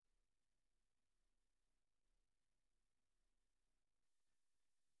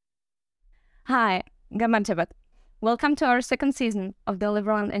Hi, Gamantebat. Welcome to our second season of the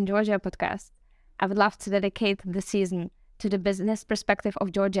Liberland in Georgia podcast. I would love to dedicate the season to the business perspective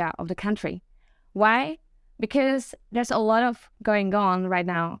of Georgia, of the country. Why? Because there's a lot of going on right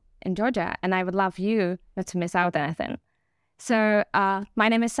now in Georgia, and I would love you not to miss out anything. So, my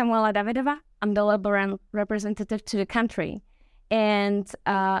name is Samuela Davidova. I'm the Liberland representative to the country, and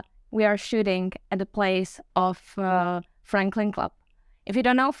we are shooting at the place of Franklin Club. If you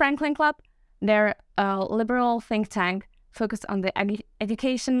don't know Franklin Club, they're a liberal think tank focused on the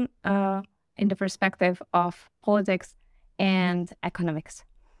education in the perspective of politics and economics.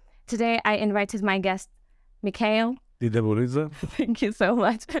 Today, I invited my guest, Mikheil. Didebulidze. Thank you so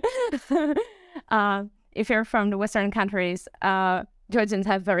much. If you're from the Western countries, Georgians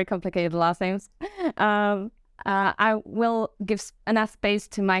have very complicated last names. I will give enough space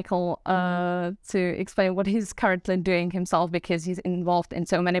to Mikheil to explain what he's currently doing himself because he's involved in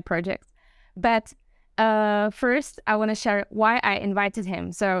so many projects. But first, I want to share why I invited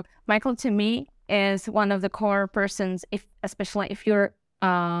him. So Mikheil, to me, is one of the core persons, especially if you're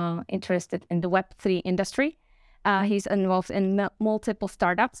interested in the Web3 industry. He's involved in multiple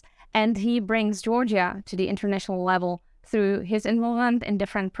startups, and he brings Georgia to the international level through his involvement in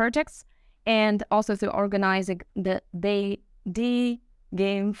different projects and also through organizing the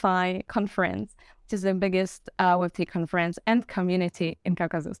GameFi conference, which is the biggest Web3 conference and community in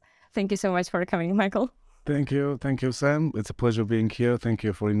Caucasus. Thank you so much for coming, Mikheil. Thank you, Sam. It's a pleasure being here. Thank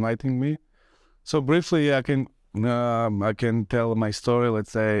you for inviting me. So briefly, I can tell my story.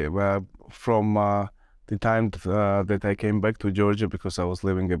 Let's say from the time that I came back to Georgia because I was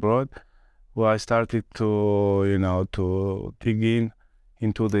living abroad. Well, I started to dig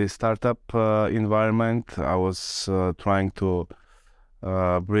into the startup environment. I was trying to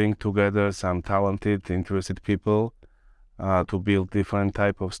bring together some talented, interested people to build different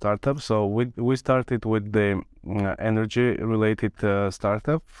type of startups. So we started with the energy-related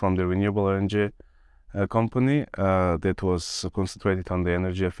startup from the renewable energy company that was concentrated on the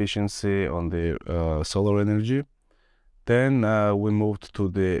energy efficiency, on the solar energy. Then we moved to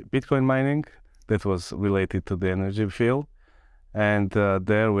the Bitcoin mining that was related to the energy field. And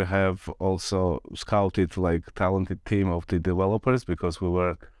there we have also scouted like talented team of the developers because we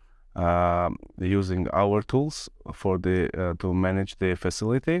were using our tools for to manage the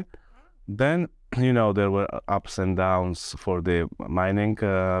facility. Then there were ups and downs for the mining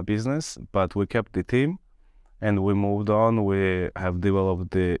business, but we kept the team and we moved on. We have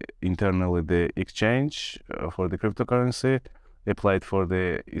developed internally the exchange for the cryptocurrency, applied for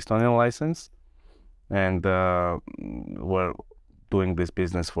the Estonian license, and we're doing this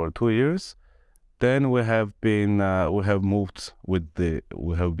business for 2 years. Then we have moved we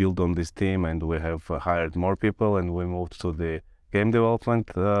have built on this team and we have hired more people and we moved to the game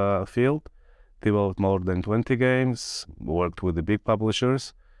development field, developed more than 20 games, worked with the big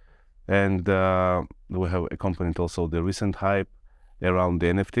publishers, and we have accompanied also the recent hype around the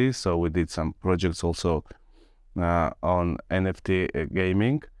NFTs. So we did some projects also on NFT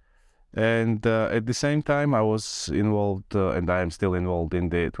gaming. And at the same time, I was involved, and I am still involved in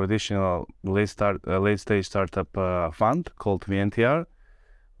the traditional late-stage startup fund called VNTR.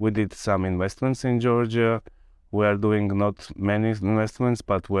 We did some investments in Georgia. We are doing not many investments,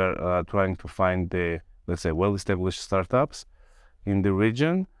 but we're trying to find the, let's say, well-established startups in the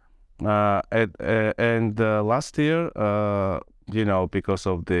region. And last year, because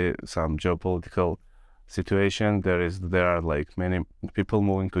of some geopolitical situation, there are like many people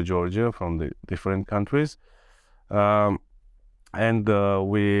moving to Georgia from the different countries, and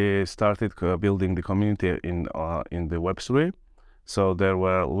we started building the community in the Web3. So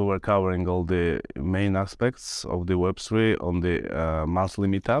we were covering all the main aspects of the Web3 on the monthly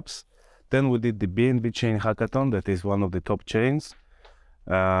meetups. Then we did the BNB chain hackathon, that is one of the top chains,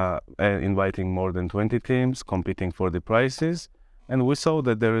 inviting more than 20 teams competing for the prizes, and we saw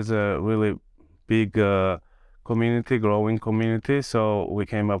that there is a really big growing community. So we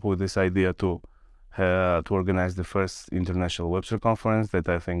came up with this idea to organize the first international Web3 conference that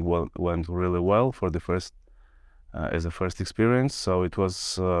I think went really well for as a first experience. So it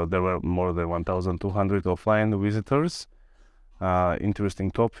was there were more than 1,200 offline visitors.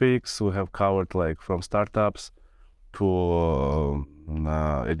 Interesting topics we have covered, like from startups to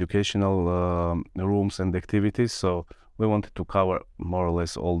educational rooms and activities. So we wanted to cover more or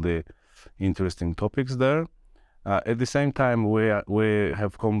less all the interesting topics there. At the same time, we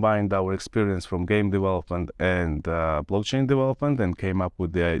have combined our experience from game development and blockchain development and came up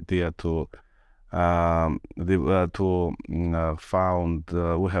with the idea to we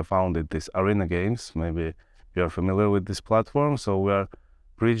have founded this Arena Games. Maybe you are familiar with this platform. So we are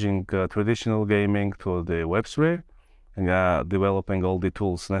bridging traditional gaming to the Web3 and developing all the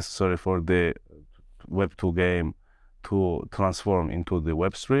tools necessary for the Web2 game to transform into the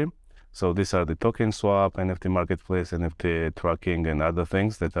Web3. So these are the token swap, NFT marketplace, NFT tracking, and other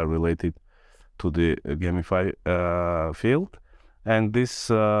things that are related to the gamify field. And this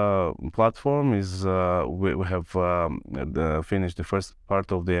platform is, we have finished the first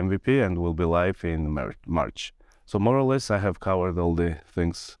part of the MVP and will be live in March. So more or less, I have covered all the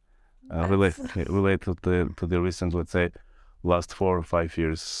things related to the recent, let's say, last 4 or 5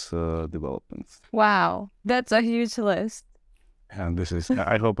 years developments. Wow, that's a huge list. And this is,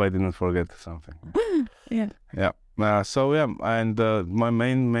 I hope I didn't forget something. Yeah. And my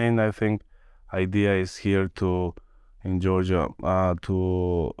main, I think, idea is here in Georgia,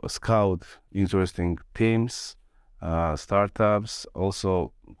 to scout interesting teams, startups.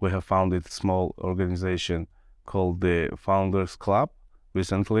 Also, we have founded a small organization called the Founders Club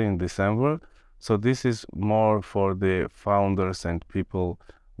recently in December. So this is more for the founders and people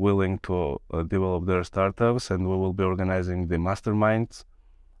willing to develop their startups, and we will be organizing the masterminds.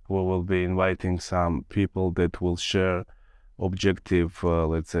 We will be inviting some people that will share objective,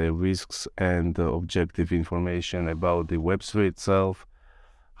 let's say, risks and objective information about the Web3 itself,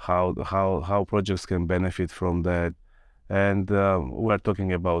 how projects can benefit from that. And we're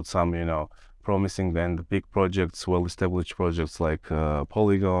talking about some, promising and big projects, well-established projects like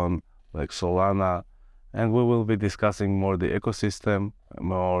Polygon, like Solana. And we will be discussing more the ecosystem,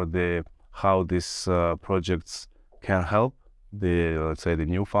 more how these projects can help let's say, the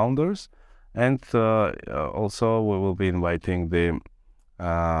new founders. And also we will be inviting the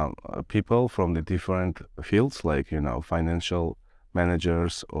people from the different fields, like, financial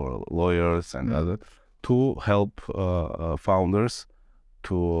managers or lawyers and other, to help founders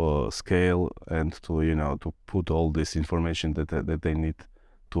to scale and to put all this information that they need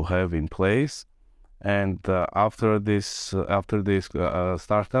to have in place. And after these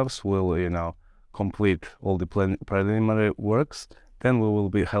startups will complete all the preliminary works, then we will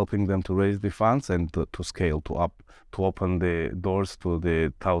be helping them to raise the funds and to scale to open the doors to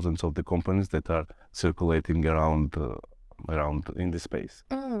the thousands of the companies that are circulating around in the space.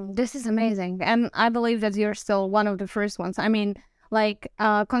 This is amazing, and I believe that you're still one of the first ones. I mean,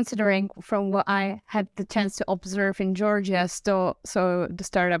 considering from what I had the chance to observe in Georgia, so the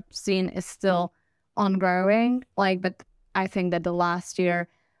startup scene is still ongoing. But I think that the last year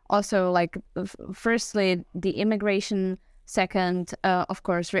also, firstly, the immigration, second, of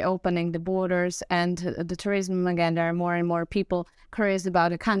course, reopening the borders and the tourism. Again, there are more and more people curious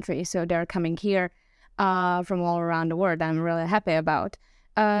about the country, so they're coming here from all around the world. I'm really happy about.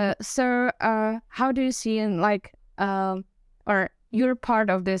 So how do you see or you're part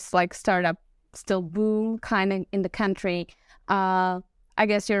of this startup still boom kind of in the country? I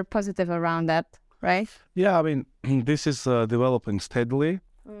guess you're positive around that, right? Yeah, I mean, this is developing steadily.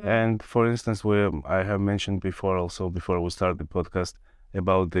 And for instance, I have mentioned before we start the podcast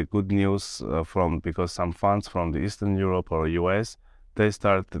about the good news because some funds from the Eastern Europe or US, they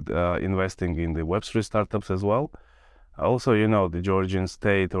started investing in the Web3 startups as well. Also, the Georgian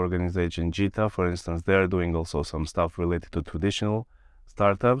state organization JITA, for instance, they're doing also some stuff related to traditional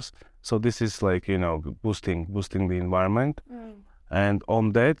startups. So this is boosting the environment. And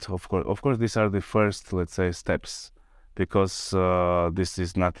on that, of course, these are the first, let's say, steps, because this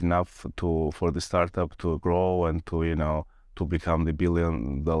is not enough for the startup to grow and to become the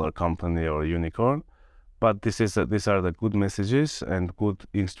billion-dollar company or unicorn. But these are the good messages and good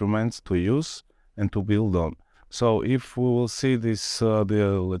instruments to use and to build on. So if we will see this,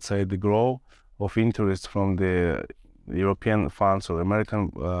 let's say, the growth of interest from the European funds or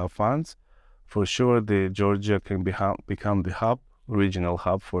American funds, for sure the Georgia can become the regional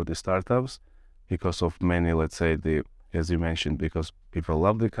hub for the startups, because of many, let's say, as you mentioned, because people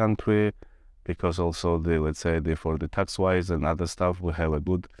love the country, because also let's say, for the tax-wise and other stuff, we have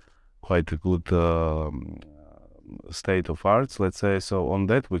quite a good state of arts, let's say. So on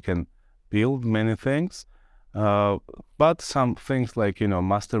that, we can build many things. But some things like,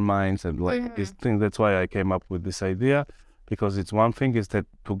 masterminds and these things, that's why I came up with this idea, because it's one thing is that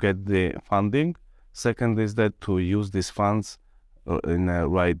to get the funding. Second is that to use these funds in a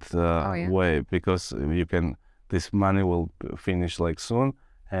right way, because this money will finish soon,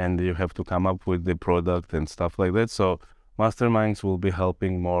 and you have to come up with the product and stuff like that. So masterminds will be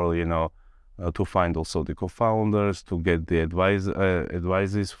helping more, to find also the co-founders, to get the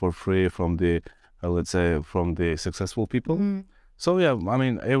advices for free from the let's say, from the successful people. So yeah, I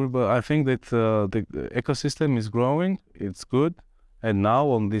mean, I think that the ecosystem is growing, it's good, and now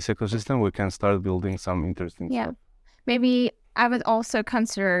on this ecosystem we can start building some interesting stuff. Maybe I would also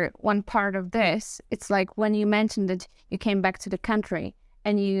consider one part of this. It's like when you mentioned that you came back to the country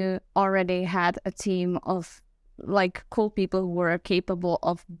and you already had a team of like cool people who were capable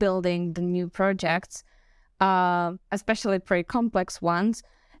of building the new projects, especially pretty complex ones.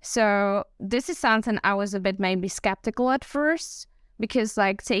 So this is something I was a bit maybe skeptical at first, because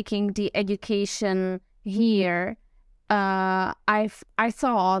like taking the education here, I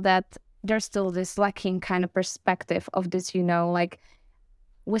saw that there's still this lacking kind of perspective of this, like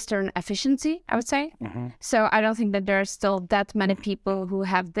Western efficiency, I would say. So I don't think that there are still that many people who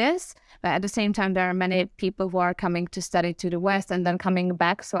have this, but at the same time, there are many people who are coming to study to the West and then coming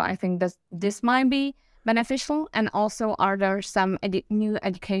back. So I think that this might be beneficial. And also, are there some new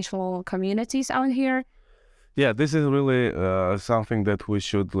educational communities out here? Yeah, this is really something that we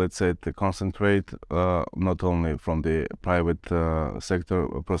should, let's say, to concentrate not only from the private sector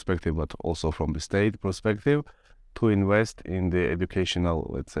perspective, but also from the state perspective, to invest in the educational,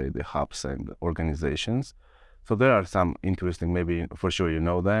 let's say, the hubs and organizations. So there are some interesting, maybe for sure you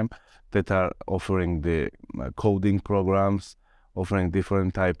know them, that are offering the coding programs, offering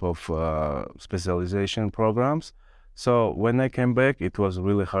different type of specialization programs. So when I came back, it was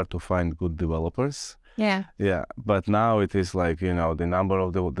really hard to find good developers. Yeah, but now it is like, the number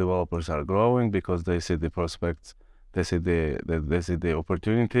of the developers are growing because they see the prospects, they see the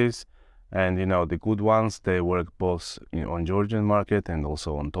opportunities, and the good ones, they work both on Georgian market and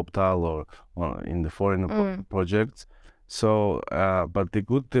also on TopTal or in the foreign projects. So, but the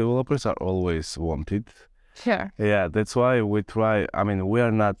good developers are always wanted. Sure. Yeah, that's why we try. I mean, we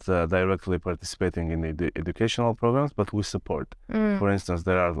are not directly participating in the educational programs, but we support. For instance,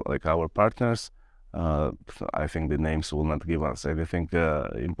 there are like our partners. I think the names will not give us anything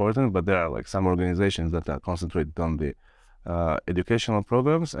important, but there are like some organizations that are concentrated on the educational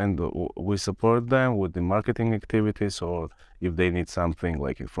programs, and we support them with the marketing activities, or if they need something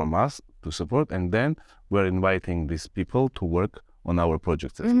like from us to support, and then we're inviting these people to work on our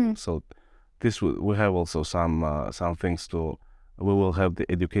projects as well. So this we have also some things to. We will have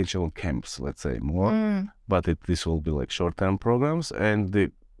the educational camps, let's say, more, but this will be like short-term programs, and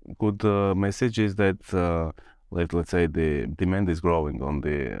the good message is that let's say the demand is growing on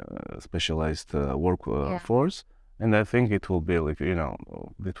the specialized workforce, and I think it will be like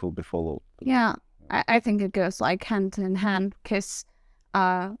it will be followed. Yeah, I think it goes like hand in hand, because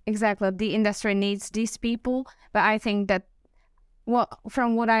exactly, the industry needs these people, but I think that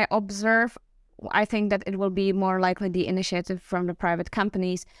from what I observe, I think that it will be more likely the initiative from the private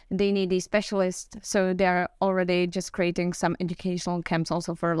companies. They need these specialists, so they're already just creating some educational camps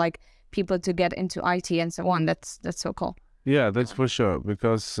also for like people to get into IT and so on. That's so cool. Yeah, that's for sure,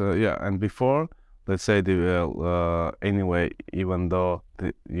 because and before, let's say anyway, even though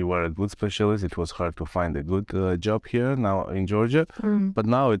you were a good specialist, it was hard to find a good job here now in Georgia. But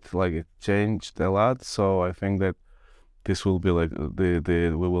now it's like it changed a lot, so I think that this will be like we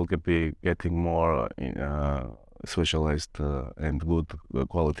will be getting more specialized and good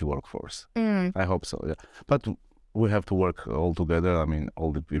quality workforce. I hope so. Yeah, but we have to work all together. I mean,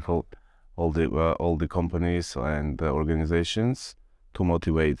 all the people, all the companies and organizations to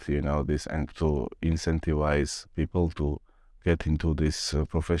motivate this and to incentivize people to get into these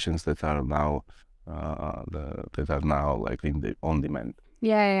professions that are now like on demand.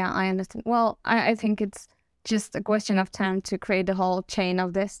 Yeah, I understand. Well, I think it's just a question of time to create the whole chain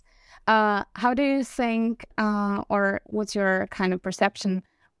of this. How do you think, or what's your kind of perception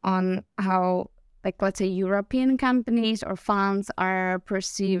on how, like, let's say European companies or funds are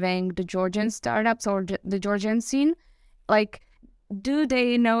perceiving the Georgian startups or the Georgian scene? Like, do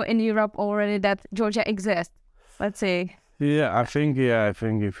they know in Europe already that Georgia exists? Let's say. Yeah, I think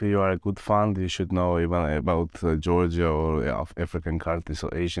if you are a good fund, you should know even about Georgia or African countries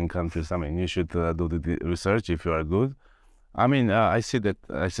or Asian countries. I mean, you should do the research if you are good. I mean, I see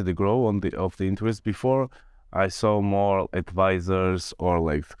the growth of the interest. Before, I saw more advisors or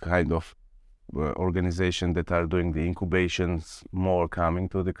like kind of organization that are doing the incubations more coming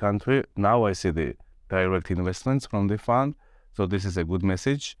to the country. Now I see the direct investments from the fund. So this is a good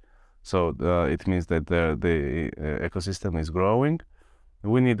message. So it means that the ecosystem is growing.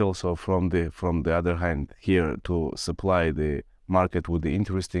 We need also from the other hand here to supply the market with the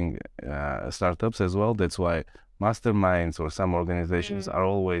interesting startups as well. That's why masterminds or some organizations are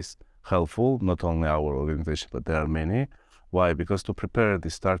always helpful. Not only our organization, but there are many. Why? Because to prepare the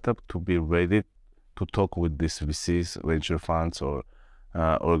startup to be ready to talk with these VCs, venture funds, or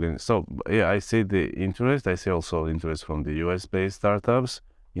So yeah, I see the interest. I see also interest from the US-based startups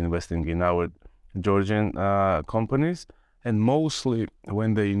investing in our Georgian companies, and mostly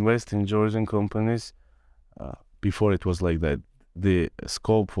when they invest in Georgian companies, before it was like that. The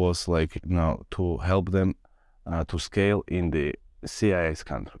scope was like, to help them to scale in the CIS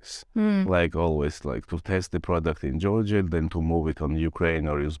countries. Like always, like to test the product in Georgia, then to move it on Ukraine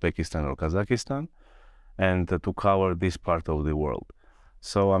or Uzbekistan or Kazakhstan, and to cover this part of the world.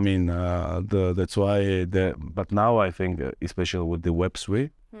 So I mean, that's why. But now I think, especially with the Web3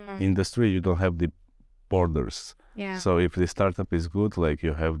 industry, you don't have the borders. Yeah. So if the startup is good, like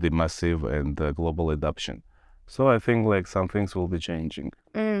you have the massive and global adoption. So I think like some things will be changing.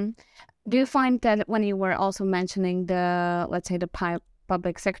 Do you find that when you were also mentioning the, let's say, the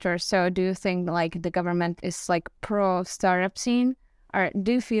public sector, so do you think like the government is like pro startup scene, or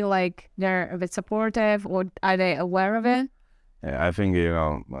do you feel like they're a bit supportive, or are they aware of it? Yeah, I think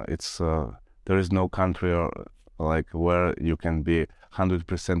it's there is no country or like where you can be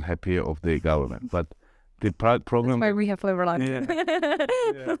 100% happy of the government, but the problem. That's why we have Liberland.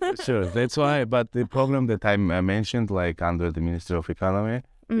 Yeah, sure. That's why. But the problem that I mentioned, like under the Ministry of Economy,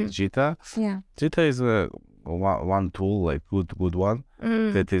 is JITA. Yeah. JITA is one tool, like good one,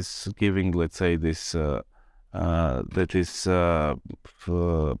 that is giving, let's say, this that is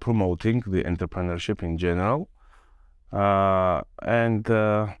promoting the entrepreneurship in general, and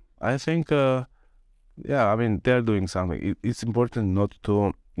I think, I mean, they're doing something. It's important not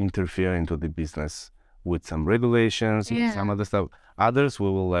to interfere into the business with some regulations, with some other stuff. Others we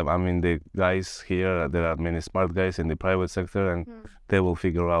will have, I mean, the guys here, there are many smart guys in the private sector, and they will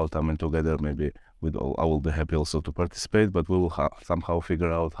figure out, I mean, together maybe with all, I will be happy also to participate, but we will somehow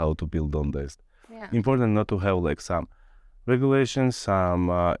figure out how to build on this. Important not to have like some regulations, some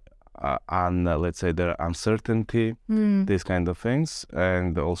let's say there uncertainty, these kind of things,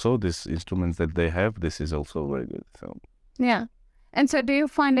 and also these instruments that they have, this is also very good. So yeah. And so do you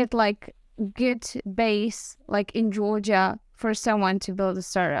find it like good base like in Georgia for someone to build a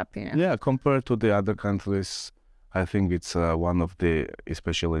startup, Yeah, compared to the other countries, I think it's one of the,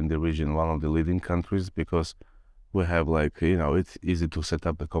 especially in the region, one of the leading countries, because we have like, it's easy to set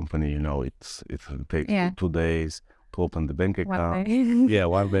up the company, it takes 2 days to open the bank account. 1 day. Yeah,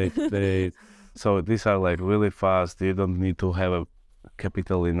 1 day. So these are like really fast. You don't need to have a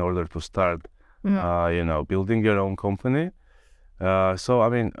capital in order to start, building your own company. So I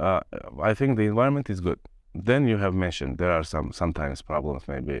mean, I think the environment is good. Then you have mentioned there are sometimes problems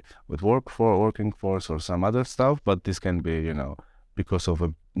maybe with working force or some other stuff, but this can be, because of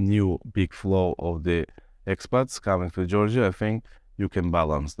a new big flow of the expats coming to Georgia. I think you can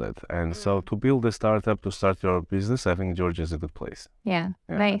balance that. And so to build a startup, to start your business, I think Georgia is a good place. Yeah,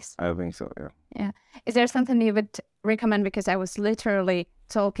 nice. I think so, Yeah. Is there something you would recommend? Because I was literally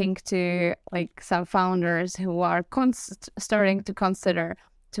talking to like some founders who are starting to consider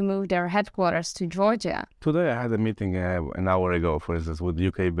to move their headquarters to Georgia. Today I had a meeting an hour ago, for instance, with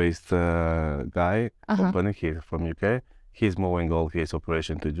UK-based guy, company. He's from UK. He's moving all his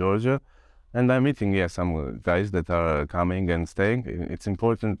operation to Georgia. And I'm meeting, some guys that are coming and staying. It's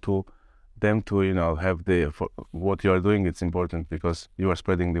important to them to, have what you are doing. It's important because you are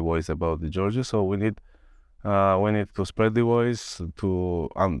spreading the voice about the Georgia. So we need to spread the voice, to,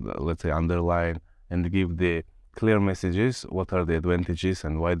 let's say, underline and give the clear messages, what are the advantages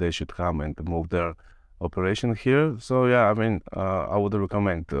and why they should come and move their operation here. So I mean, I would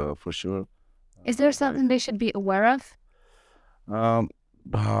recommend for sure. Is there something they should be aware of?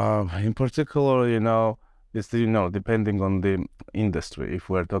 In particular, it's depending on the industry. If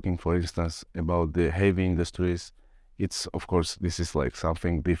we're talking, for instance, about the heavy industries, it's, of course, this is like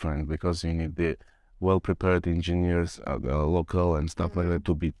something different because you need the well-prepared engineers, local and stuff like that,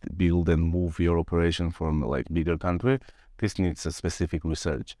 to build and move your operation from like bigger country. This needs a specific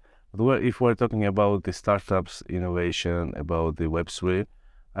research. But if we're talking about the startups, innovation, about the Web3,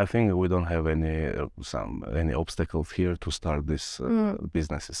 I think we don't have any obstacles here to start these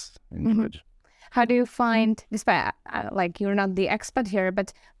businesses in Georgia. How do you find, despite like you're not the expert here,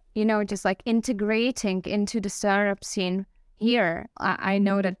 but just like integrating into the startup scene here? I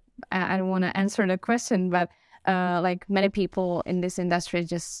know that I don't want to answer the question, but like many people in this industry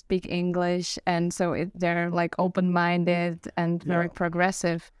just speak English, and so they're like open-minded and very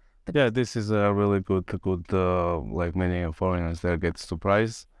progressive. But this is a really good like many foreigners there get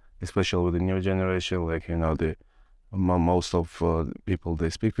surprised, especially with the new generation. Like the most of people,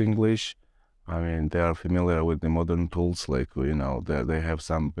 they speak English. I mean, they are familiar with the modern tools. Like they have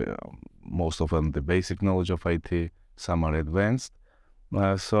some, most of them, the basic knowledge of IT. Some are advanced.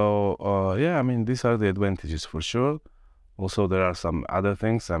 I mean, these are the advantages for sure. Also, there are some other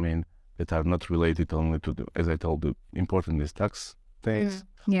things, I mean, that are not related only to as I told you, important is tax things,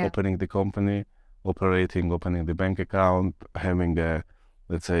 opening the company, opening the bank account, having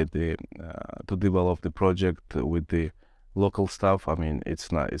let's say to develop the project with the local stuff. I mean,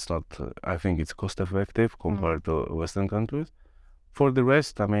 it's not. I think it's cost effective compared to Western countries. For the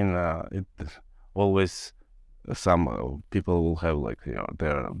rest, I mean, it always some people will have like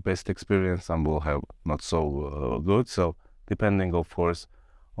their best experience, some will have not so good. So depending, of course,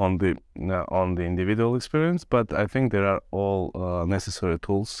 on the individual experience. But I think there are all necessary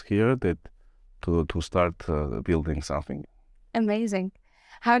tools here that to start building something. Amazing.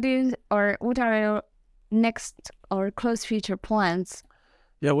 How do you, or what are your next or close future plans?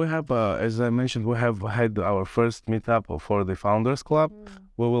 Yeah, we have, as I mentioned, we have had our first meetup for the Founders Club.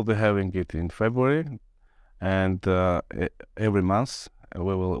 We will be having it in February, and every month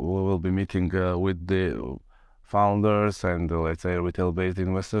we will be meeting with the founders and let's say retail-based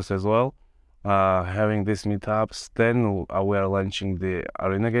investors as well. Having these meetups, then we are launching the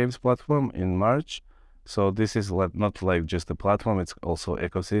Arena Games platform in March. So this is not like just a platform; it's also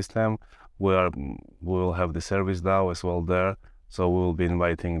ecosystem. We will have the service DAO as well there. So we will be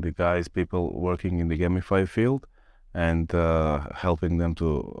inviting the people working in the Gamify field, and helping them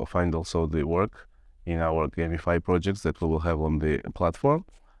to find also the work in our Gamify projects that we will have on the platform,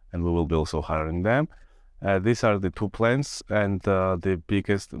 and we will be also hiring them. These are the two plans, and the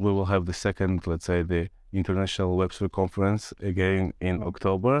biggest, we will have the second, let's say, the International Web3 Conference again in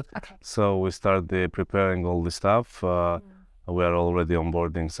October. Okay. So we start preparing all the stuff. We are already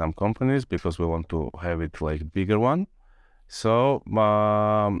onboarding some companies because we want to have it like bigger one. So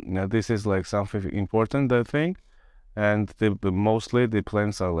this is like something important, I think, and mostly the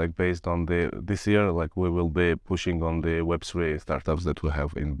plans are like based on this year. Like we will be pushing on the Web3 startups that we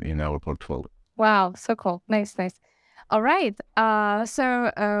have in our portfolio. Wow, so cool. Nice. All right.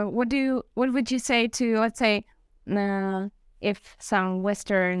 So what would you say to, let's say, if some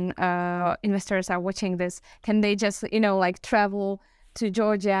Western investors are watching this, can they just, like travel to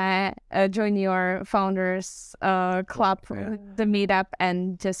Georgia, join your founders club, the meetup,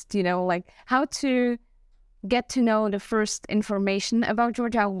 and just, like how to get to know the first information about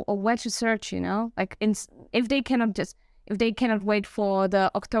Georgia, or where to search, like if they cannot wait for the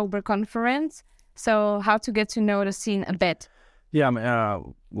October conference, so how to get to know the scene a bit? Yeah, I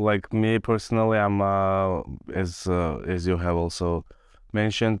mean, like me personally, I'm as you have also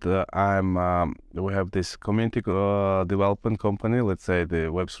mentioned, we have this community development company, let's say the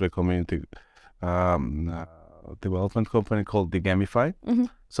Web3 community development company called the Gamify.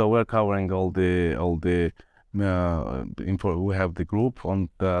 So we're covering all the info. We have the group on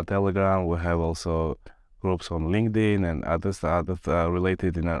the Telegram. We have also groups on LinkedIn and others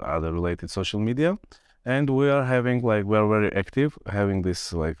related in other related social media. And we are very active, having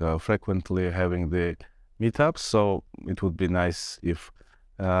this frequently having the meetups. So it would be nice if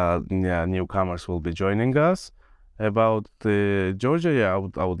newcomers will be joining us. About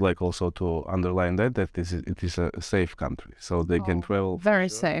Georgia, I would like also to underline that it is a safe country, so they can travel. Very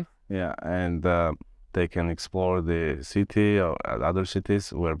safe. Yeah, and they can explore the city or other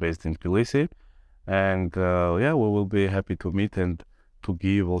cities. We're based in Tbilisi, and we will be happy to meet and to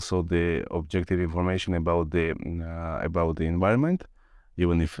give also the objective information about the environment.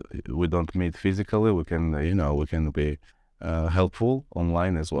 Even if we don't meet physically, we can be helpful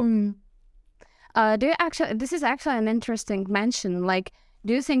online as well. This is actually an interesting mention. Like,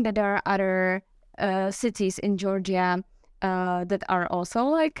 do you think that there are other cities in Georgia that are also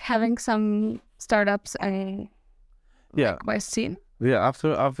like having some startups and quite scene? Yeah,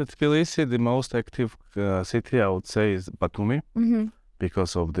 after Tbilisi, the most active city I would say is Batumi,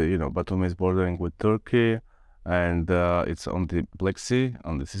 because of the Batumi is bordering with Turkey, and it's on the Black Sea.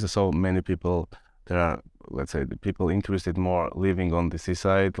 So many people there are, let's say, the people interested more living on the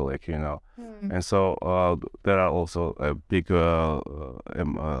seaside, and so there are also a big there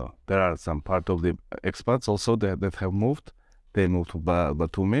are some part of the expats also that have moved. They moved to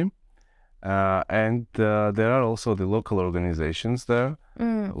Batumi, and there are also the local organizations there,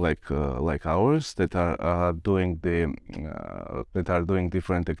 like ours, that are doing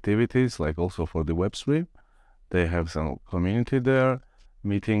different activities, like also for the Web3. They have some community there,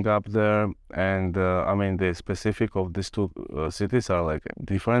 meeting up there, and I mean the specific of these two cities are like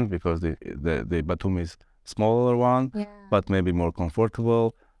different, because the Batumi is smaller one, but maybe more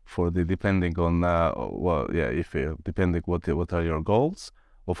comfortable for the depending on depending what are your goals.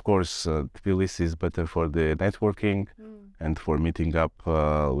 Of course, Tbilisi is better for the networking and for meeting up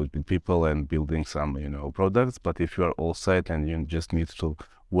with the people and building some products. But if you are all set and you just need to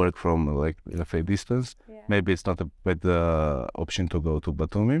work from let's say distance, maybe it's not a bad option to go to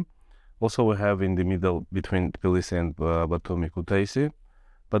Batumi. Also, we have in the middle between Tbilisi and Batumi, Kutaisi.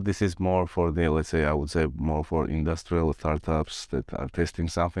 But this is more for the, let's say, I would say more for industrial startups that are testing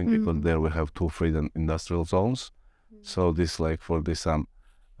something, because there we have two freedom industrial zones. So this, like for this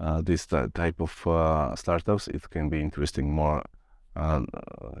this type of startups, it can be interesting more.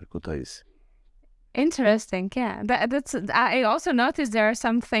 Interesting, yeah. That's. I also noticed there are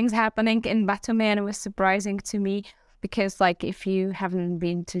some things happening in Batumi, and it was surprising to me because, like, if you haven't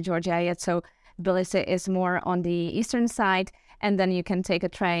been to Georgia yet, so Tbilisi is more on the eastern side, and then you can take a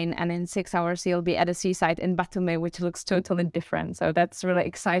train, and in 6 hours you'll be at a seaside in Batumi, which looks totally different. So that's really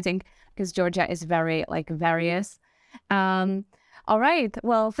exciting because Georgia is very like various. All right.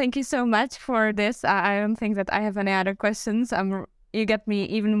 Well, thank you so much for this. I don't think that I have any other questions. You get me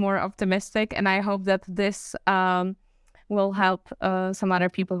even more optimistic, and I hope that this will help some other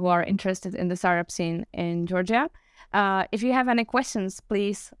people who are interested in the startup scene in Georgia. If you have any questions,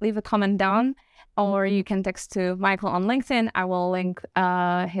 please leave a comment down, or you can text to Mikheil on LinkedIn. I will link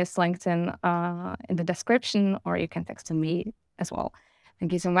his LinkedIn in the description, or you can text to me as well.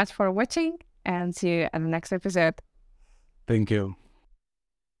 Thank you so much for watching, and see you at the next episode. Thank you.